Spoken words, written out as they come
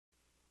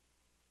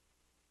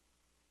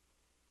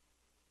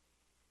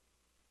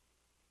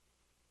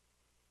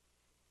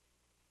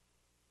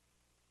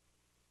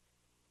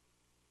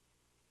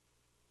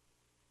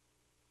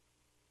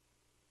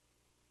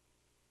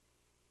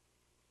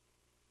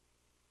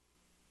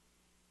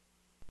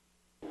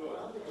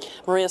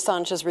Maria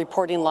Sanchez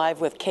reporting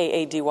live with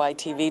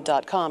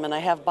KADYTV.com, and I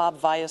have Bob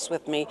O.U.H.S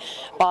with me.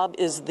 Bob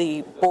is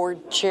the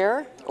board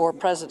chair or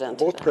president?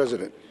 Both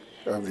president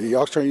of the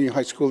Oxnard Union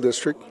High School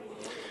District.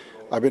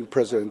 I've been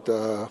president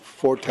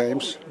 4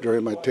 times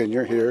during my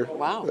tenure here.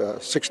 Wow.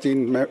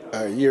 16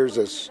 years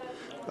as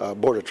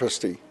board of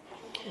trustee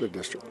of the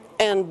district.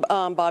 And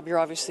Bob, you're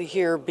obviously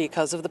here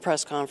because of the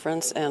press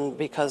conference and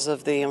because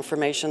of the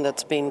information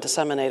that's being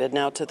disseminated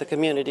now to the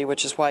community,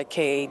 which is why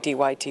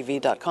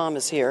KADYTV.com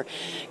is here.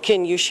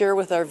 Can you share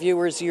with our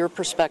viewers your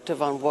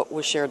perspective on what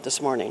was shared this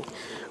morning?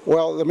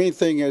 Well, the main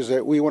thing is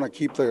that we want to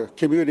keep the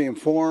community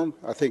informed.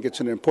 I think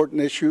it's an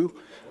important issue.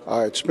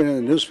 It's been in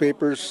the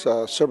newspapers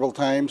several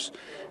times,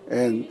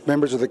 and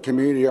members of the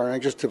community are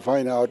anxious to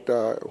find out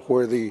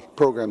where the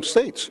program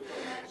states.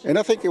 And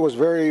I think it was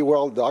very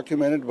well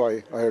documented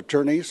by our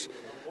attorneys.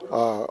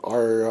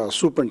 Our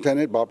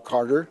superintendent, Bob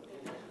Carter,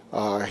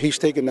 he's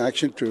taken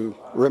action to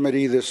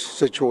remedy this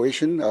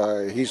situation.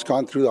 He's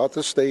gone throughout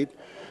the state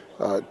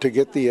to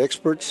get the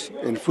experts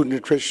in food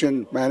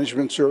nutrition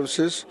management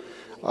services.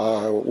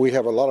 We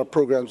have a lot of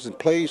programs in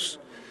place.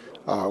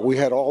 We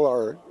had all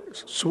our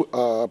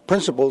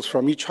principals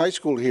from each high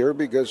school here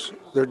because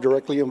they're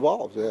directly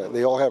involved.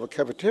 They all have a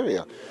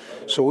cafeteria.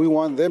 So we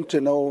want them to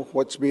know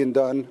what's being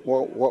done,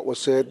 what was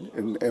said,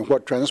 and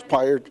what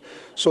transpired,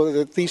 so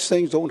that these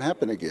things don't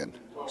happen again.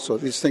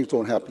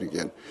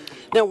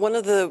 Now, one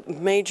of the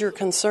major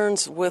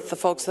concerns with the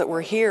folks that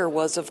were here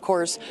was, of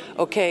course,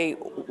 okay,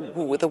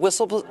 the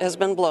whistle has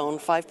been blown,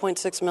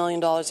 $5.6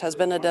 million has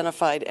been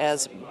identified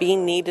as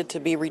being needed to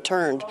be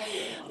returned,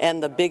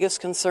 and the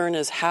biggest concern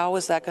is how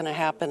is that going to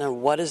happen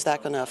and what is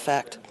that going to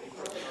affect?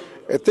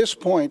 At this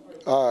point,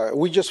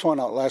 we just found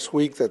out last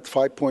week that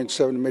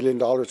 $5.7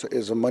 million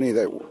is the money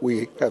that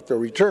we have to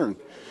return.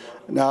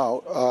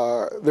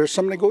 Now, there's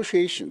some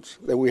negotiations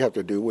that we have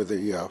to do with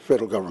the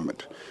federal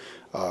government.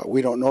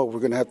 We don't know if we're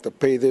going to have to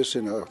pay this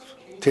in a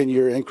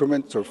 10-year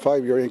increments or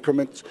 5-year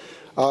increments.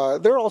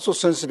 They're also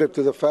sensitive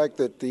to the fact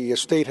that the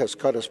state has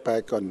cut us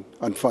back on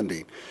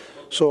funding.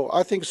 So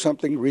I think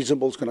something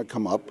reasonable is going to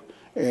come up,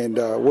 and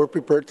we're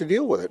prepared to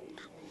deal with it.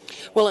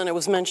 Well, and it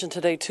was mentioned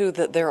today, too,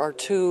 that there are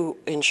 2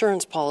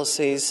 insurance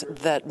policies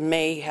that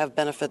may have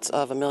benefits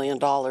of $1 million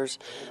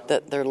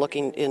that they're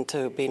looking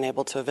into being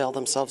able to avail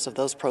themselves of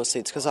those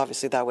proceeds, because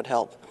obviously that would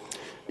help.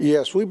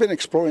 Yes, we've been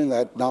exploring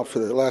that now for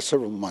the last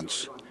several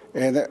months,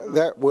 and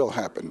that will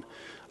happen.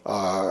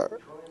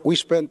 We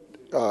spend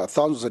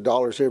thousands of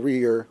dollars every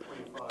year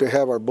to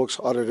have our books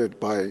audited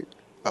by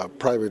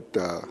private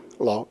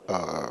law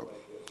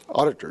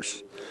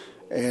auditors.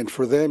 And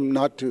for them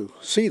not to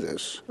see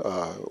this,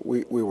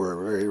 we were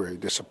very, very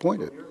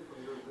disappointed.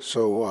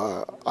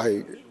 So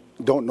I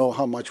don't know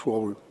how much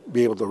we'll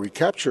be able to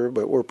recapture,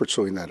 but we're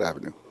pursuing that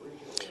avenue.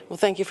 Well,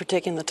 thank you for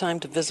taking the time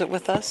to visit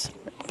with us.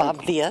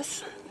 Bob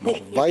O.U.H.S.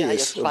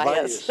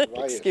 O.U.H.S.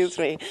 Excuse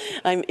me.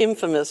 I'm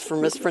infamous for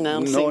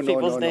mispronouncing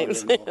people's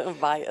names.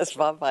 O.U.H.S.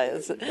 Bob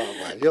O.U.H.S.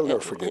 You'll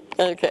never forget.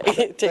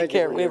 Okay, take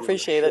care. We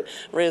appreciate it.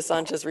 Maria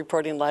Sanchez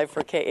reporting live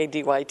for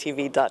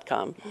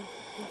KADYTV.com.